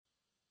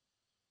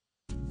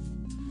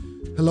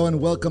Hello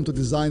and welcome to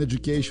Design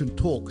Education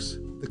Talks,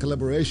 the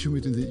collaboration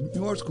between the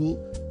New Art School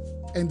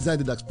and Design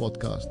Deducts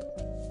podcast.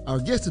 Our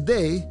guest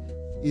today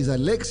is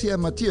Alexia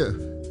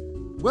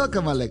Mathieu.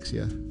 Welcome,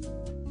 Alexia.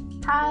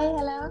 Hi,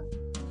 hello.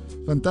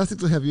 Fantastic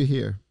to have you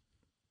here.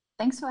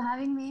 Thanks for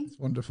having me. It's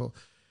wonderful.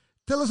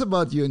 Tell us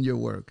about you and your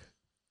work.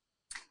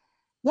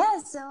 Yeah,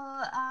 so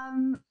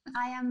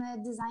I am a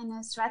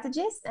designer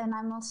strategist, and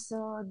I'm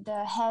also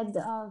the head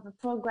of a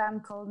program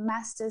called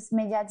Masters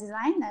Media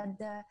Design at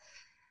the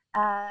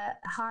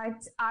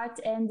Art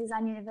and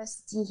Design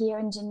University here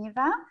in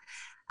Geneva.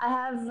 I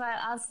have,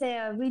 I'll say,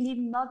 a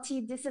really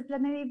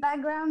multidisciplinary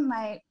background.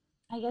 I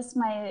guess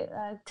my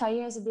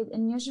career is a bit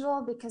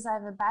unusual because I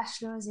have a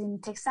bachelor's in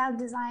textile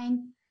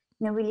design,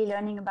 really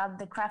learning about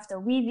the craft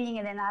of weaving,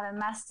 and then I have a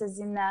master's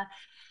in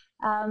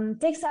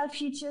textile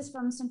futures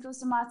from St.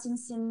 St.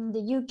 Martin's in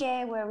the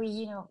UK, where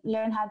we,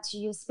 learn how to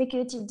use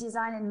speculative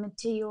design and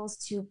materials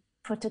to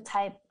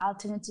prototype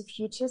alternative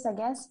futures, I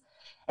guess.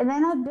 And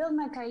then I built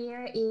my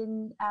career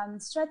in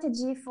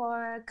strategy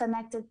for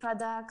connected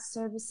products,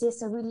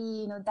 services, so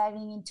really,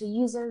 diving into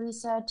user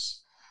research,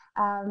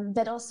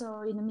 but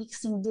also,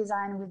 mixing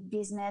design with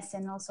business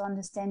and also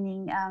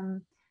understanding,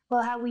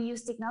 how we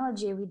use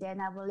technology every day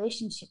and our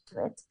relationship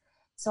to it.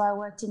 So I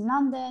worked in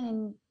London,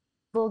 in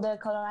Boulder,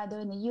 Colorado,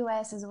 in the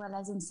US, as well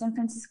as in San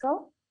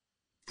Francisco.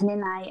 And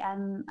then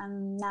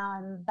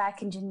I'm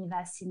back in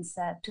Geneva since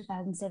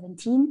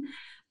 2017.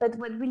 But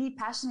what really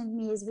passionate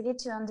me is really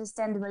to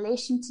understand the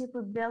relationship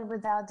we build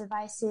with our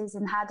devices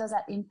and how does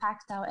that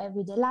impact our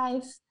everyday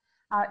life,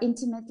 our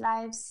intimate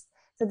lives.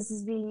 So this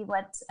is really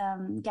what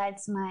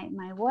guides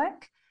my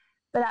work.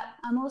 But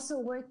I'm also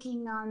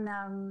working on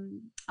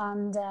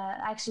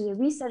actually a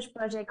research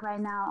project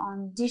right now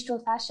on digital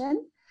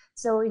fashion.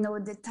 So,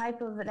 the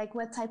type of,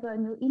 what type of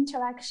new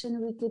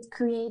interaction we could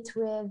create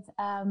with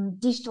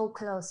digital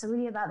clothes. So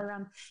really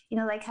around,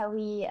 how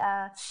we,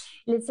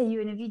 let's say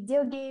you're in a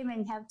video game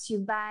and you have to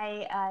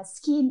buy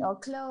skin or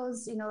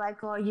clothes,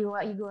 or you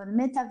go on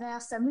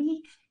metaverse. So I'm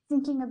really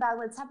thinking about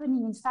what's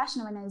happening in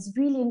fashion right now. It's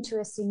really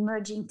interesting,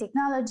 merging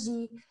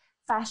technology,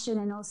 fashion,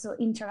 and also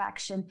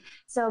interaction.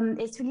 So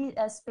it's really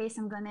a space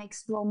I'm going to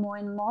explore more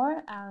and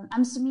more.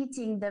 I'm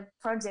submitting the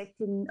project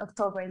in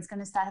October. It's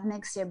going to start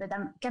next year, but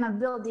I'm kind of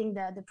building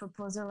the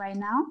proposal right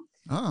now.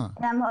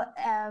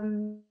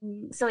 And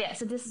so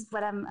this is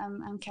what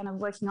I'm kind of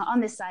working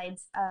on the side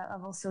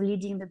of also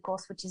leading the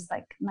course, which is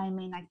like my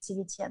main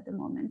activity at the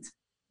moment.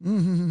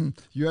 Mm-hmm.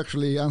 You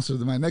actually answered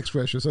my next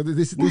question. So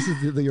this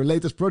is your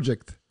latest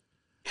project.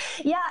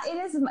 Yeah,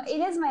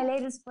 it is my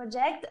latest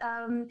project.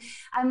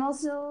 I'm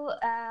also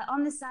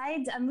on the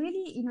side. I'm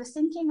really,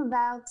 thinking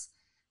about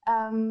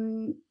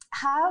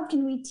how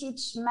can we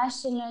teach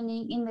machine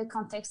learning in the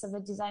context of a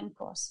design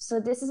course. So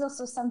this is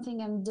also something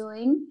I'm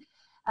doing,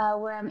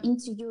 where I'm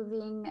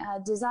interviewing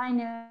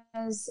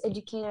designers,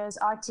 educators,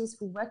 artists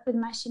who work with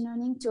machine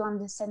learning to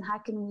understand how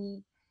can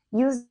we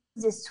use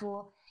this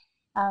tool.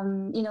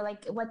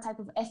 What type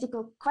of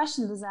ethical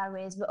questions does that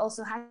raise, but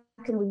also how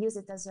can we use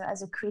it as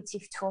a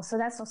creative tool? So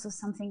that's also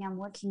something I'm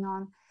working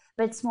on,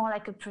 but it's more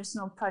like a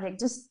personal project,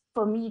 just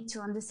for me to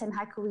understand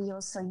how can we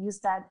also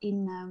use that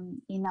in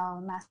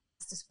our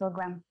master's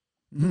program.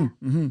 Mm-hmm. Yeah.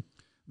 Mm-hmm.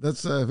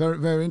 That's very,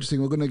 very interesting.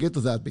 We're going to get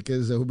to that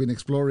because we've been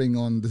exploring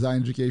on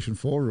Design Education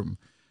Forum.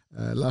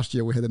 Last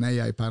year we had an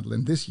AI panel,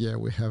 and this year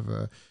we have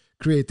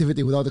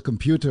creativity without a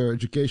computer,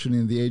 education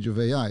in the age of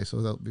AI. So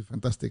that'll be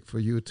fantastic for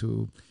you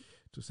to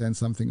send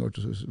something or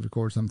to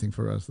record something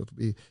for us. That would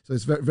be so.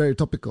 It's very, very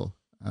topical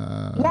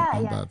on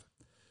that.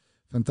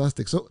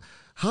 Fantastic. So,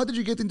 how did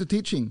you get into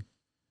teaching?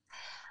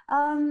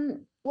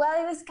 Well,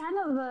 it was kind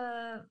of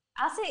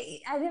I'll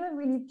say I never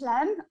really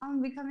planned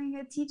on becoming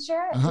a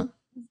teacher. Uh-huh.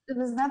 It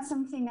was not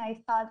something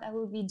I thought I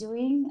would be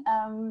doing.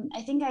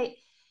 I think I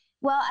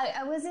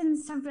was in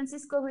San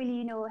Francisco,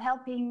 really,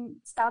 helping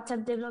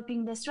startup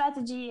developing the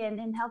strategy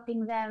and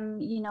helping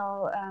them,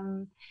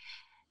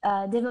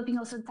 developing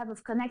also the type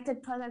of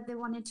connected product they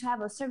wanted to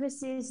have or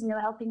services,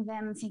 helping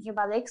them thinking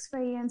about the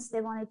experience they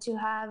wanted to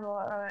have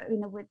or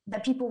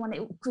that people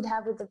could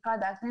have with the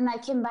product. And then I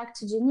came back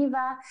to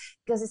Geneva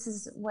because this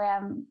is where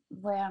I'm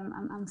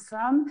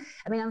from.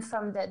 I mean, I'm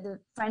from the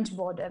French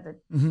border, but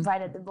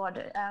right at the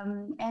border. I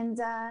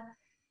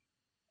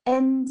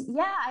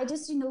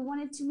just,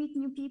 wanted to meet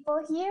new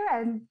people here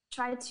and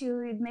try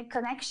to make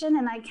connection.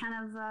 And I kind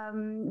of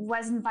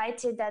was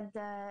invited at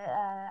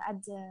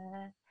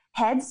the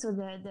head, so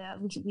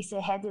we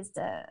say head is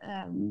the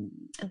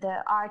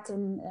art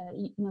and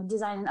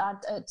design and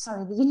art.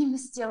 The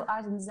University of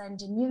Art and Design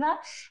Geneva,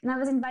 and I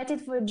was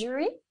invited for a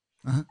jury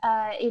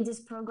in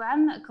this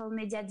program called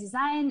Media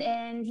Design.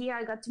 And here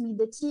I got to meet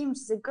the team,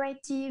 which is a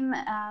great team.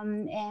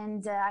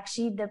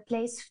 Actually, the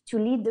place to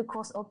lead the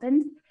course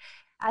opened.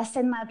 I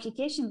sent my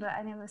application, but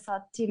I never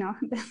thought,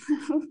 that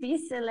I would be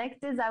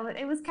selected.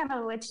 It was kind of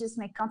a way to just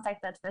make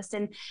contact at first,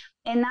 and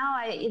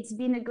now it's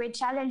been a great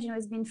challenge.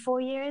 It's been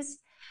 4 years.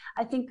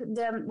 I think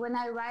when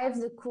I arrived,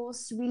 the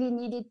course really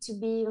needed to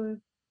be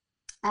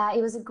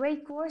It was a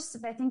great course,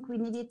 but I think we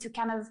needed to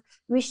kind of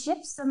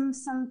reshift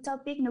some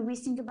topic,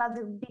 rethink about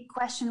the big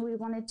question we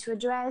wanted to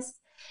address,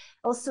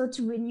 also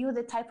to renew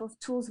the type of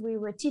tools we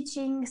were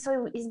teaching.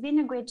 So it's been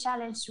a great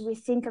challenge to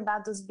rethink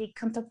about those big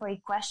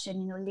contemporary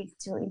questions, linked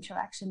to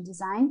interaction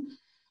design.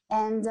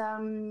 And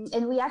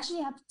we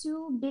actually have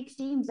two big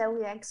themes that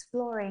we are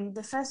exploring.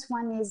 The first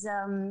one is,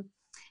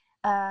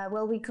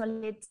 we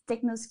call it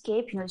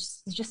technoscape.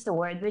 It's just a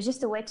word, but it's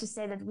just a way to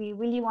say that we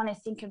really want to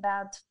think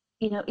about,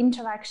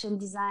 interaction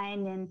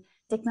design and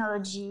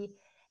technology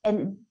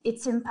and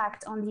its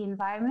impact on the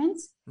environment.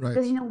 Right.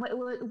 Because,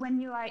 when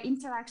you are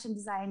interaction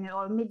designer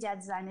or media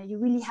designer, you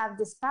really have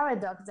this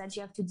paradox that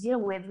you have to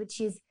deal with,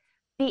 which is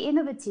be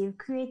innovative,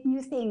 create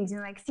new things,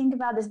 think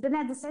about this. But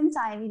at the same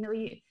time,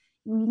 we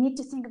need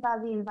to think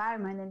about the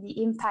environment and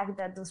the impact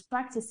that those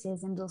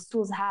practices and those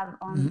tools have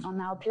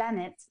on our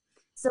planet.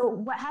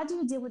 So how do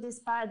you deal with this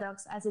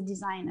paradox as a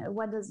designer?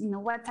 What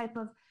type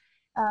of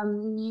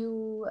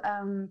new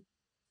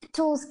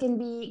tools can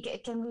we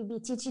be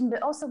teaching,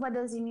 but also what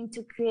does it mean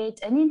to create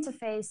an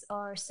interface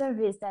or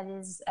service that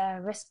is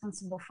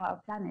responsible for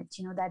our planet,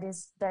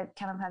 that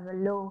kind of have a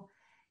low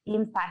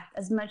impact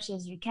as much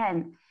as you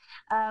can.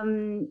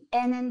 And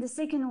then the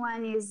second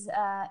one is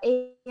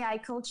AI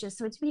culture.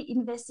 So it's really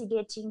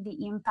investigating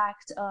the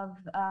impact of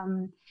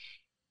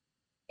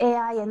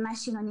AI and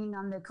machine learning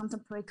on the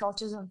contemporary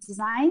cultures of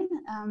design,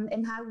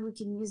 and how we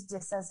can use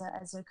this as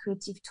a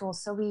creative tool.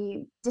 So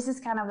this is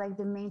kind of like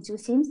the main two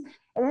themes.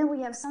 And then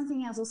we have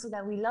something else also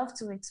that we love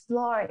to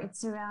explore.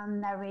 It's around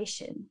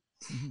narration.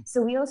 Mm-hmm.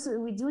 So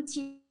we do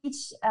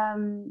teach,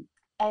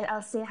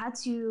 I'll say how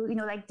to,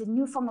 the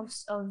new form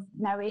of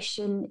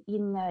narration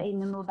in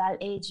the mobile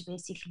age,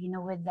 basically,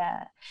 with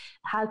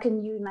how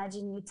can you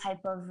imagine new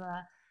type of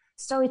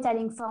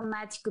storytelling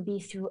format. It could be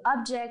through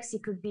objects,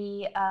 it could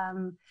be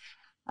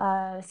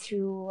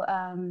through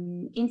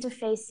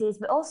interfaces,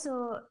 but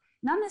also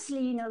not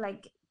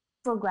necessarily,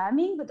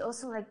 programming, but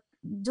also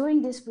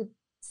doing this with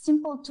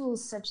simple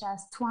tools such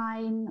as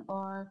Twine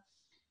or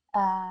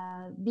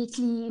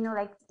Bitly,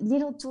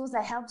 little tools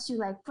that helps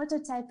you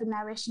prototype a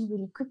narration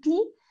really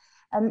quickly,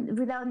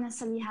 without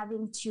necessarily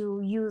having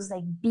to use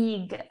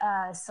big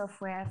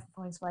software,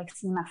 for example, like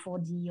Cinema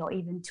 4D, or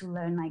even to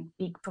learn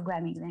big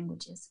programming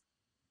languages.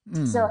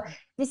 So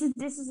this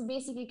is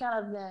basically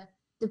kind of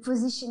the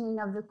positioning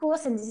of the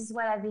course, and this is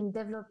what I've been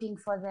developing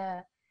for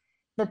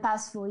the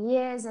past 4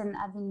 years, and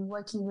I've been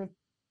working with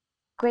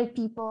great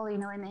people,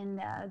 and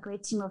a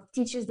great team of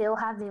teachers. They all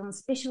have their own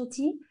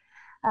specialty.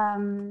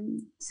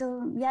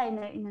 So yeah,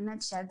 in a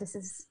nutshell, this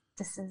is.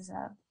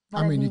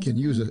 You can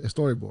use a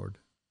storyboard.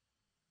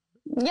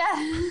 Yeah.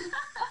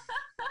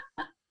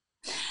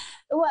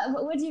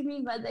 What do you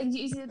mean by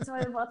using a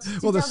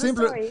storyboard? Well,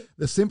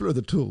 the simpler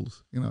the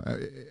tools,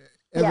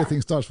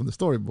 everything starts from the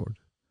storyboard.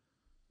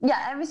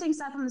 Yeah, everything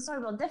starts from the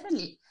storyboard,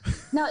 definitely.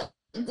 No,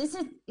 this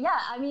is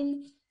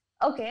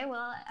okay.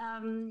 Well,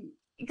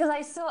 because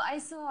I saw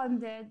on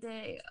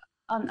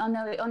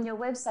on your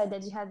website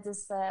that you had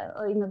this,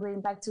 going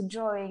back to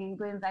drawing and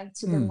going back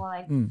to the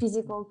more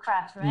physical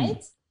craft,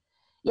 right?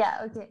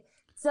 Yeah. Okay.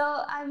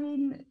 So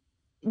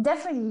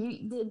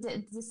definitely,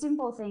 the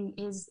simple thing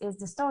is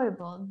the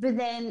storyboard. But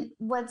then,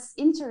 what's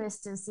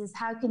interesting is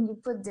how can you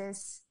put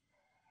this?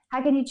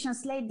 How can you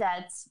translate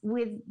that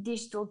with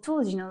digital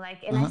tools? And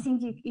I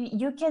think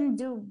you can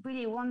do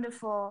really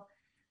wonderful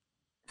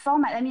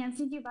format. I'm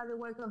thinking about the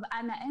work of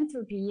Anna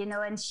Entropy,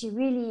 and she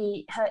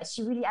really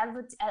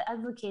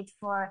advocate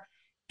for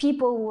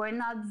people who are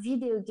not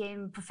video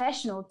game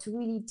professional to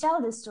really tell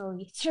the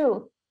story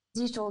through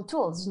digital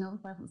tools,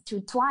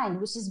 through Twine,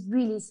 which is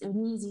really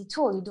an easy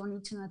tool. You don't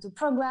need to know how to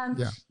program.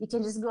 Yeah. You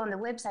can just go on the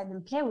website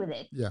and play with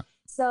it. Yeah.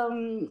 So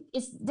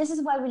this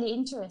is what really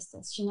interests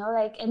us,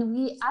 and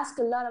we ask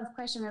a lot of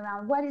questions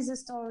around what is the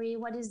story,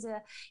 what is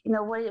the,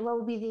 what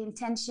will be the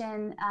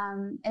intention,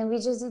 and we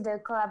just did a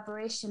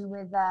collaboration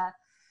with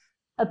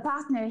a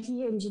partner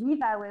here in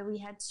Geneva where we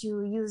had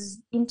to use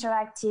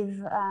interactive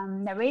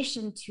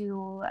narration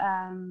to,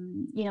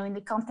 in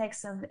the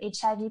context of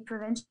HIV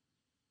prevention.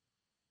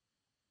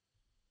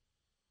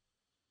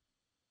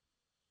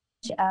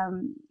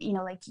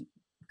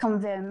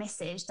 Convey a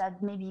message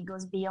that maybe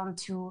goes beyond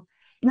to,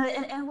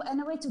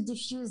 and a way to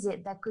diffuse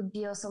it that could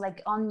be also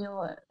on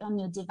your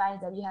device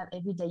that you have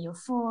every day, your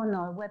phone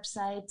or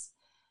website.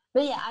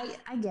 But yeah,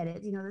 I get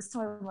it. The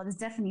storyboard is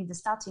definitely the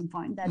starting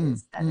point. That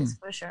is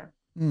for sure.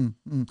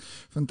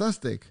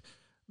 Fantastic.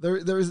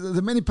 There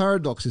are many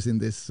paradoxes in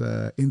this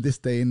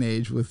day and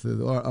age with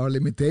our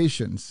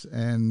limitations,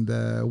 and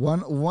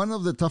one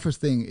of the toughest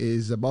thing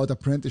is about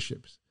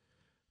apprenticeships.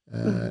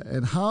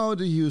 And how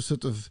do you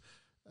sort of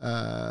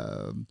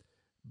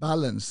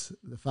balance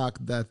the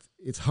fact that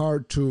it's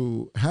hard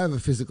to have a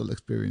physical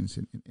experience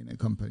in a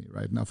company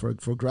right now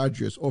for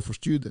graduates or for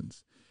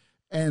students,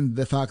 and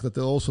the fact that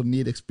they also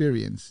need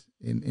experience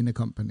in a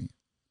company?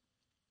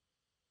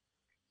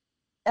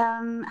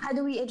 How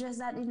do we address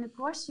that in the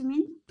course, you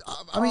mean?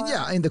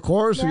 In the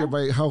course,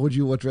 how would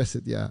you address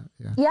it? Yeah,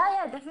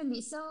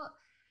 definitely. So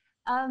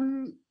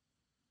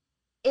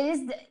it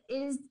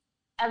is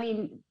I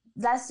mean,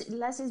 last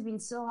has been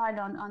so hard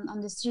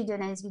on the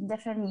student, and it's been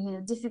definitely, you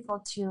know,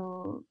 difficult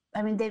to,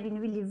 I mean, they've been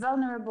really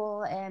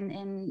vulnerable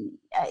and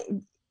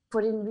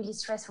put in really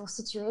stressful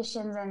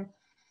situations.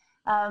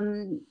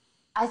 And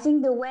I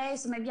think the way,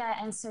 so maybe I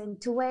answer in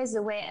two ways: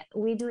 the way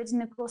we do it in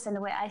the course and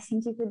the way I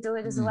think you could do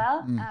it as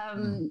well.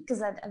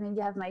 Because I mean,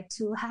 you have my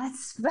two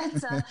hats,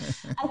 but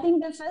I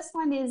think the first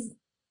one is,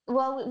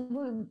 well,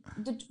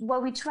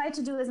 what we try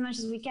to do as much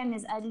as we can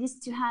is at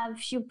least to have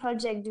few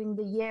projects during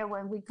the year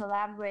when we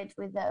collaborate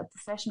with a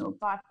professional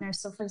partner.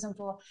 So, for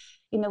example,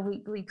 you know,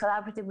 we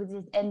collaborated with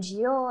this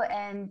NGO,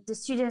 and the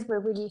students were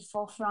really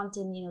forefront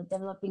in, you know,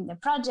 developing the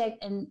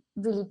project and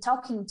really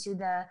talking to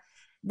the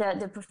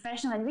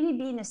professional, and really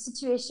be in a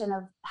situation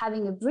of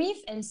having a brief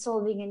and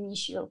solving an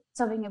issue,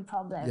 solving a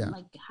problem.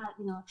 Like, how,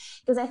 you know,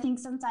 because I think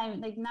sometimes,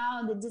 like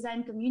now, the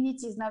design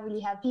community is not really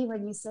happy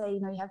when you say, you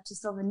know, you have to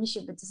solve an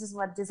issue, but this is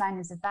what design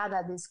is about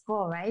at its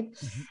core, right?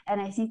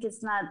 And I think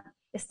it's not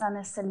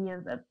necessarily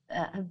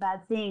a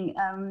bad thing.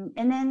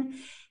 And then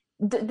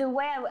the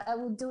way I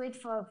would do it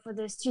for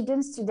the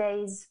students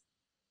today is,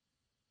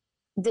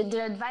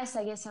 the advice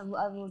I guess I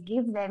will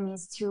give them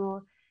is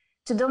to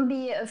don't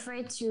be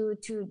afraid to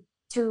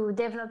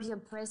develop your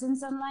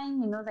presence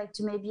online, you know, like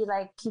to maybe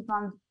like keep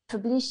on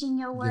publishing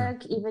your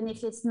work, even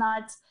if it's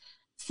not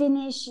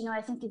finished. You know,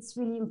 I think it's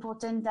really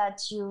important that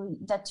you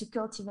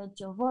cultivate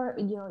your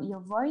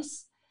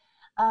voice.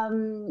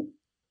 And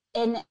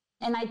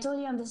I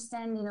totally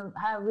understand, you know,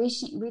 how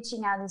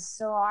reaching out is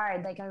so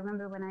hard. Like I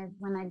remember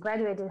when I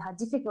graduated, how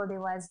difficult it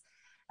was.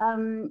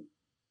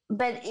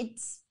 But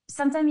it's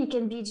sometimes it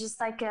can be just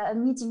like a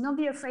meeting. Don't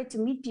be afraid to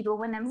meet people.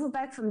 When I moved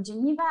back from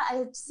Geneva,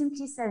 I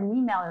simply sent an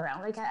email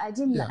around. Like I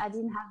didn't have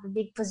a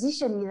big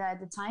position either at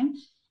the time,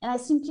 and I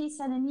simply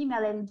sent an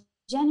email and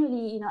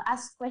genuinely, you know,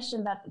 ask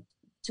questions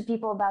to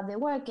people about their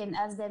work and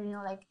ask them, you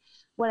know, like,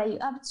 what are you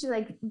up to?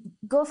 Like,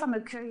 go from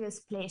a curious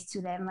place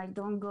to them. Like,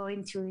 don't go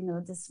into, you know,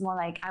 this more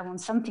like, I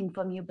want something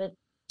from you, but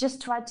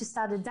just try to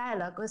start a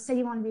dialogue, or say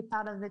you want to be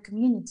part of the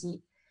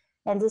community.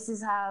 And this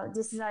is how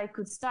it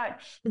could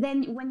start. But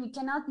then when you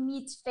cannot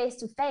meet face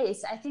to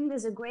face, I think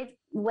there's a great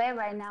way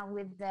right now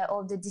with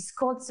all the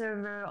Discord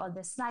server or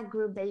the Slack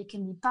group that you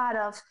can be part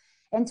of,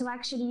 and to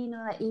actually, you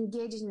know, like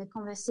engage in the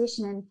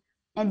conversation,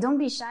 and don't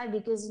be shy,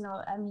 because, you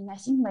know, I mean, I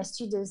think my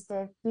students,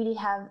 they really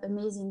have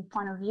amazing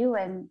point of view,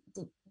 and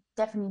they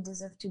definitely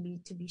deserve to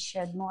be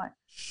shared more.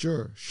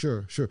 Sure.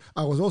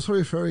 I was also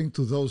referring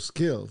to those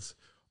skills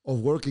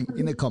of working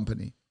in a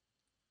company.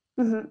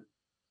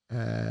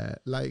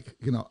 Like,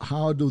 you know,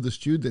 how do the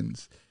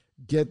students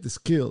get the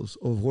skills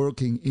of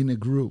working in a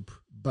group,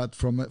 but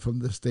from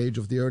the stage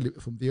of the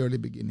early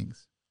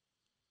beginnings?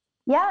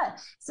 Yeah.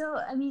 So,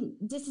 I mean,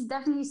 this is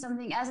definitely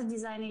something as a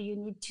designer you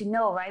need to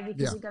know, right?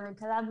 Because you're going to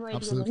collaborate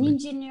with an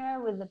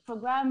engineer, with the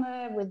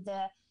programmer, with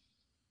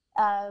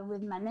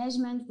with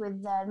management,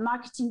 with the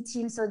marketing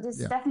team. So this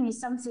is definitely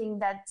something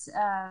that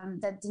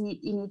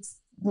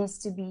needs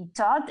to be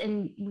taught,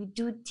 and we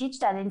do teach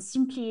that. And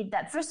simply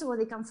that, first of all,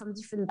 they come from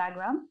different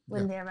backgrounds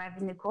when they arrive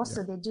in the course,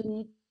 so they do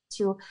need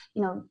to,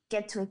 you know,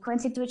 get to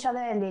acquainted to each other,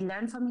 and they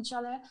learn from each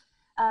other.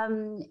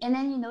 And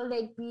then, you know,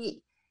 like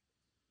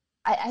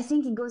I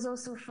think it goes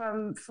also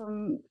from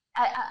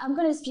I'm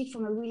going to speak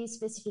from a really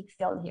specific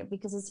field here,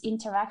 because it's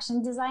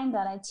interaction design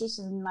that I teach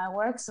in my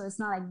work. So it's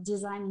not like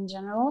design in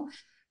general.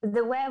 But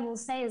the way I will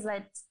say is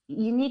that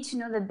you need to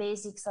know the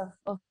basics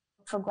of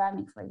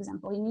programming, for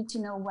example. You need to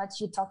know what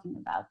you're talking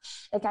about.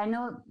 Like, I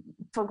know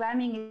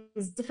programming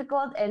is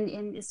difficult, and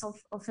it's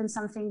often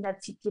something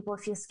that people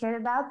feel scared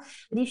about.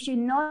 But if you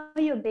know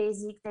your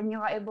basic, then you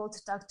are able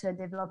to talk to a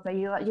developer.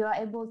 You are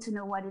able to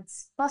know what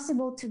is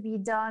possible to be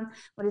done,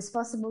 what is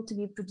possible to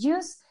be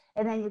produced,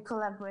 and then your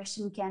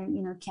collaboration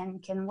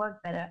can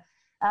work better.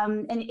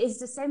 And it's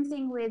the same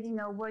thing with, you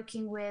know,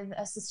 working with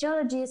a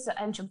sociologist or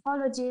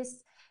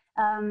anthropologist.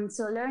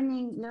 So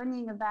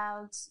learning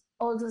about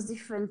all those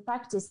different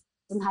practices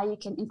and how you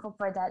can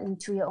incorporate that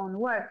into your own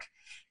work.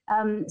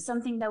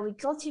 Something that we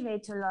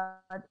cultivate a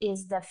lot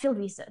is the field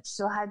research.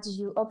 So how do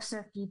you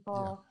observe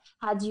people?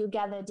 How do you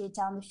gather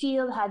data on the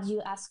field? How do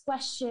you ask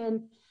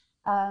questions?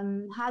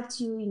 How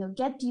to, you know,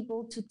 get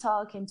people to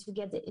talk and to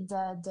get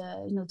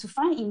the you know, to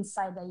find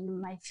insight that you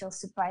might feel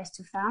surprised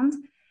to find.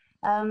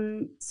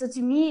 So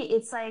to me,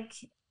 it's like,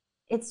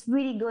 it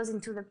really goes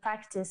into the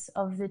practice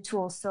of the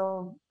tool.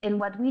 So, and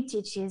what we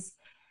teach is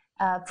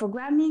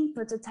programming,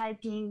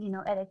 prototyping, you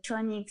know,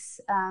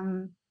 electronics.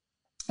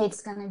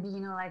 It's going to be,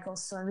 you know, like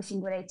also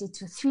everything related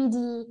to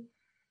 3D,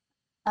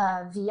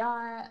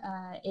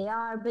 VR,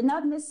 AR, but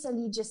not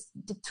necessarily just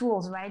the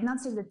tools, right? Not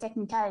just the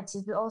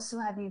technicalities, but also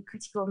having a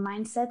critical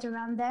mindset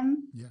around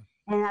them.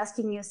 And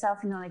asking yourself,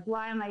 you know, like,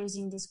 why am I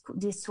using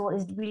this tool?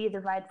 Is it really the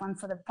right one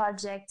for the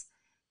project?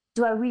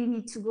 Do I really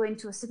need to go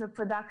into a super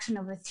production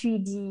of a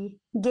 3D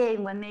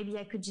game when maybe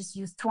I could just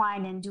use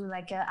Twine and do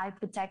like a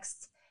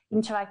hypertext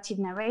interactive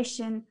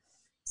narration?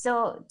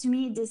 So to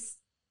me, it's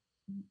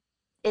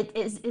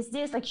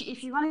this, like,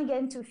 if you want to get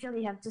into a field,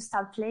 you have to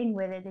start playing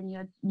with it. And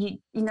you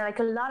know, like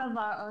a lot of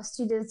our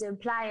students, they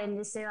apply and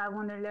they say, I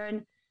want to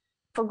learn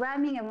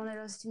programming. I want to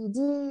learn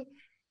 3D.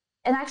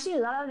 And actually, a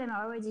lot of them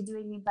are already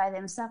doing it by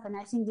themselves. And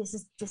I think this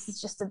is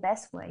just the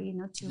best way, you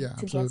know, to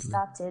get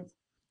started.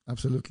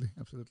 Absolutely.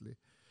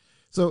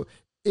 So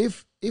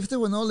if there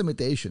were no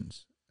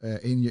limitations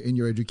in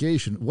your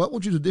education, what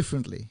would you do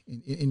differently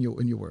in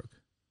your work?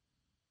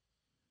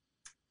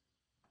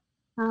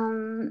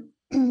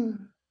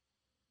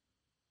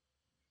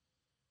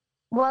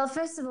 Well,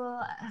 first of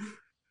all,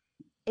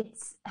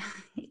 it's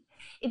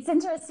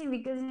interesting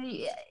because, you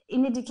know,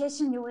 in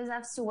education you always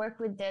have to work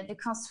with the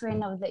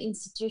constraint of the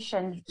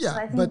institution. Yeah, so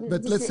I think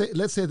but let's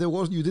say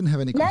you didn't have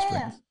any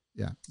constraints.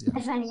 Yeah.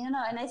 Definitely, you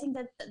know, and I think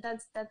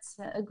that's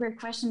a great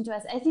question to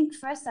ask. I think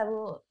first I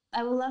will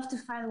love to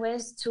find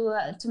ways to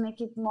make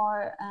it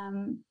more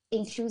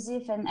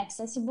inclusive and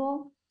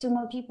accessible to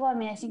more people. I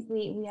mean, I think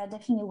we are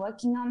definitely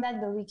working on that,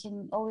 but we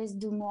can always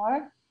do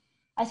more.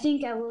 I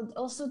think I would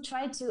also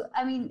try to,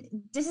 I mean,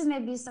 this is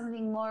maybe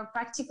something more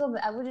practical,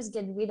 but I would just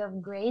get rid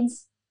of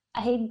grades.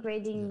 I hate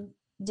grading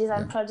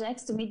design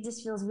projects. To me, this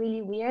feels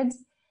really weird.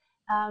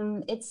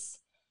 It's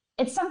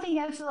something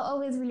I feel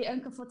always really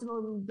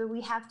uncomfortable with, but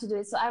we have to do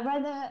it. So I'd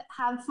rather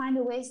find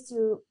a ways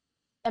to,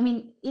 I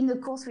mean, in the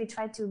course, we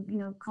try to, you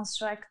know,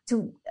 construct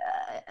to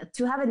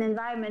have an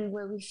environment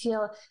where we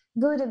feel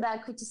good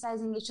about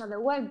criticizing each other's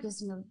work, because,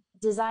 you know,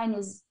 design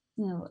is,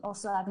 you know,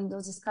 also having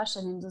those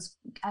discussions and those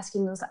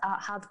asking those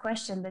hard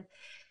questions. But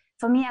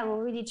for me, I will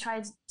really try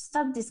to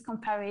stop this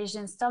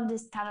comparison, stop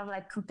this kind of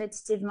like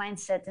competitive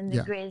mindset and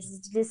the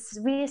grades. This is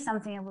really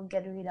something I will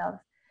get rid of.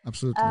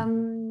 Absolutely.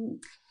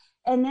 And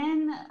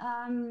then,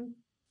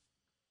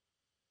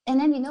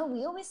 you know,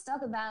 we always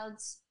talk about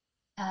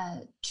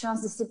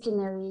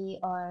transdisciplinary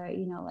or,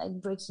 you know,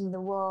 like breaking the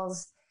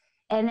walls.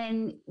 And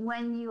then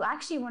when you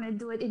actually want to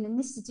do it in an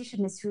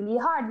institution, it's really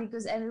hard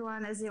because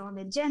everyone has their own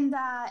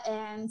agenda.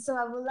 And so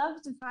I would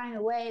love to find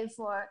a way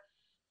to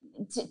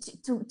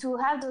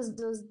have those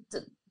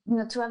you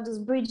know, to have those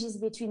bridges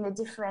between the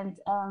different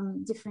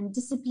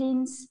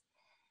disciplines.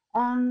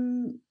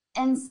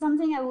 And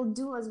something I will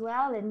do as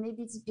well, and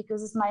maybe it's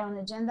because it's my own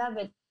agenda,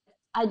 but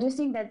I do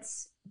think that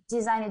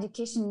design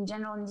education in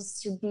general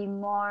needs to be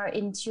more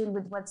in tune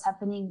with what's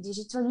happening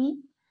digitally.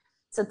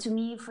 So to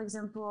me, for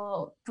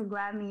example,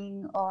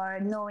 programming or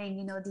knowing,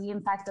 you know, the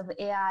impact of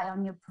AI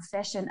on your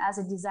profession as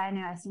a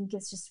designer, I think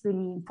it's just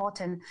really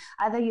important.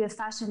 Either you're a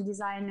fashion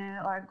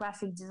designer or a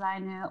graphic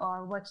designer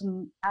or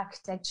working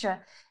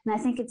architecture. And I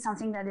think it's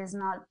something that is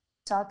not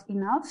taught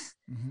enough.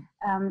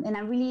 And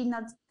I'm really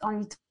not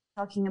only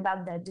talking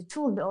about the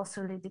tool, but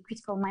also the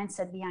critical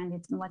mindset behind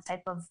it and what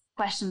type of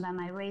questions that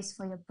might raise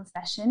for your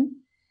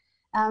profession.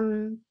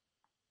 And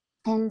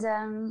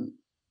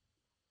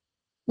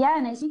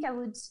I think I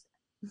would,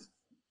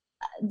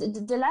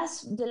 the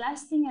last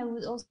thing I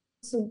would also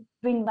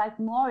bring back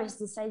more is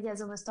this idea,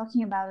 as I was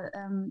talking about,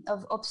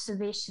 of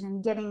observation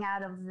and getting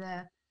out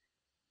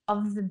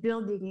of the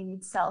building in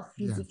itself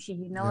physically,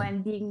 you know,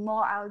 and being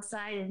more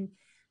outside. And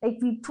like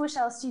we push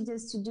our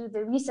students to do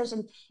the research,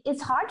 and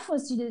it's hard for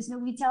students. You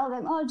know, we tell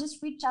them, oh,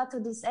 just reach out to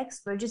this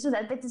expert, just do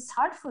that. But it's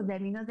hard for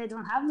them. You know, they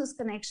don't have those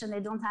connections.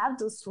 They don't have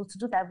those tools to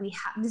do that.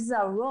 This is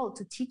our role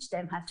to teach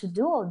them how to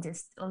do all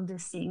these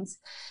things.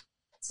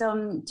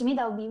 So to me,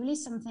 that would be really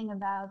something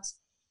about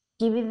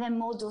giving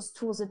them all those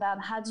tools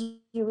about how do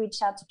you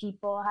reach out to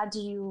people, how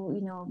do you,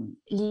 you know,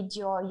 lead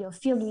your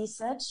field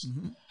research.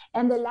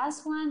 And the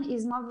last one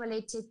is more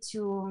related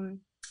to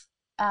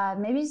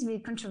maybe it's a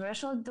bit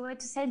controversial the way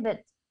to say it,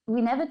 but we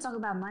never talk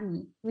about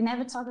money. We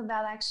never talk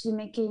about actually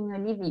making a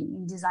living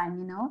in design,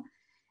 you know.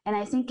 And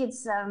I think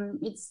it's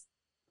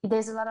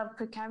there's a lot of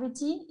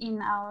precarity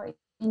in our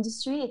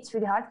industry. It's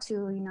really hard to,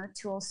 you know,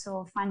 to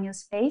also find your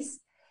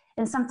space.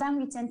 And sometimes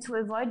we tend to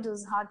avoid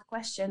those hard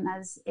questions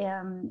as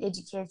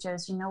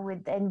educators, you know,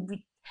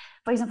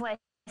 for example, I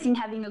think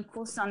having a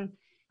course on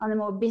the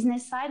more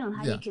business side on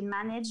how you can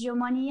manage your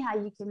money, how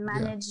you can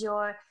manage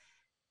your,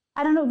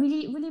 I don't know,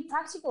 really, really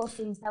practical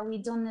things that we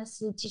don't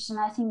necessarily teach. And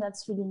I think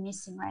that's really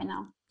missing right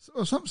now.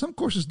 So some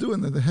courses do,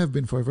 and they have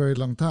been for a very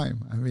long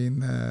time. I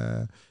mean,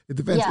 it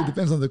depends. It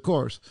depends on the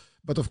course,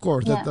 but of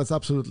course, that's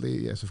absolutely,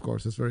 yes, of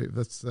course, that's very,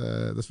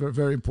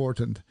 very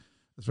important.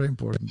 It's very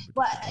important.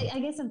 Well, I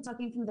guess I'm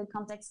talking from the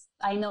context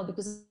I know,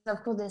 because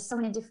of course there's so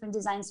many different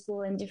design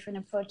schools and different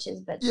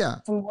approaches, but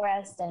from where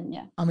I stand,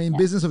 I mean,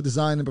 business of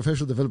design and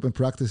professional development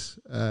practice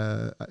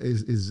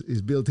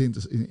is built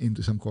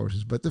into some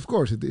courses, but of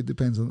course it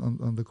depends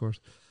on the course.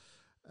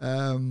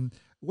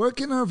 Where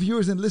can our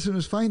viewers and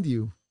listeners find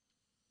you?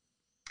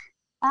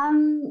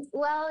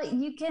 Well,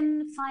 you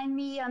can find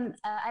me on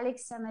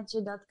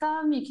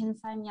alexiamathieu.com. You can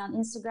find me on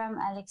Instagram,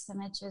 Alexia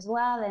Mathieu as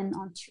well, and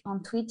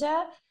on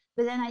Twitter.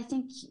 But then I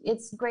think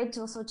it's great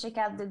to also check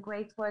out the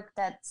great work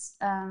that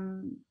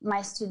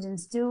my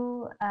students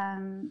do.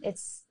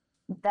 It's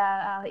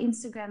our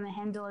Instagram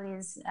handle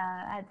is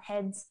at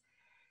Head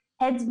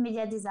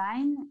Media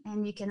Design,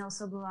 and you can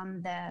also go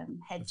on the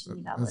Head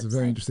Geneva website. That's a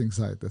very interesting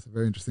site. That's a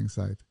very interesting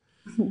site.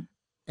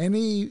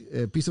 Any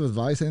piece of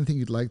advice, anything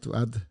you'd like to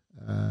add?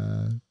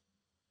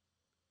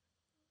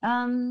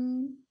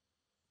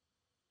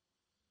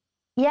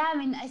 Yeah, I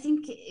mean, I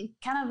think it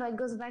kind of like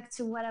goes back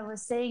to what I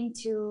was saying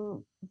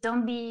to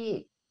don't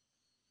be,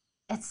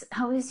 it's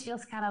always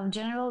feels kind of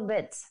general,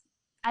 but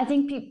I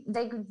think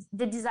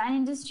the design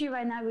industry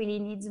right now really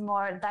needs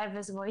more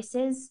diverse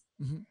voices.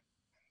 Mm-hmm.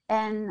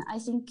 And I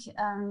think,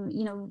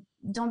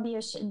 don't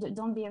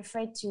be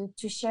afraid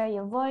to share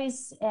your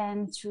voice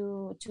and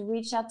to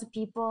reach out to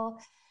people.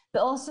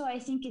 But also, I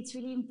think it's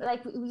really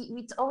like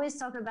we always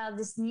talk about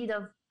this need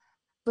of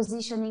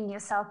positioning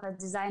yourself as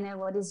designer.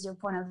 What is your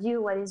point of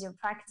view? What is your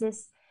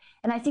practice?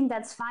 And I think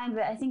that's fine,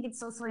 but I think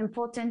it's also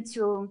important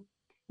to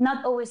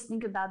not always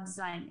think about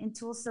design and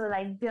to also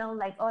like build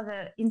like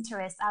other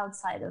interests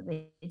outside of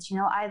it.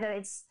 Either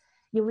it's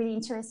you're really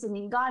interested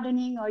in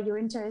gardening, or you're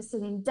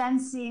interested in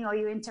dancing, or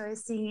you're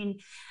interested in,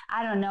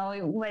 I don't know,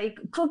 like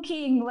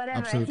cooking, whatever.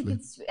 Absolutely.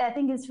 I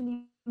think it's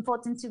really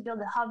important to build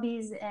the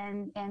hobbies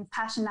and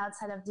passion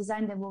outside of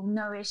design that will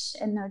nourish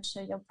and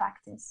nurture your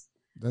practice.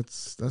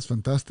 That's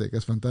fantastic.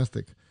 That's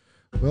fantastic.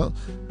 Well,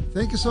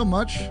 thank you so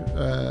much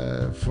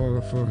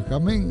for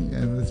coming,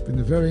 and it's been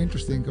a very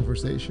interesting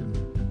conversation.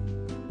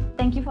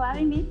 Thank you for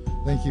having me.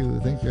 Thank you,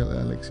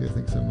 Alexia.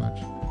 Thanks so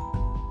much.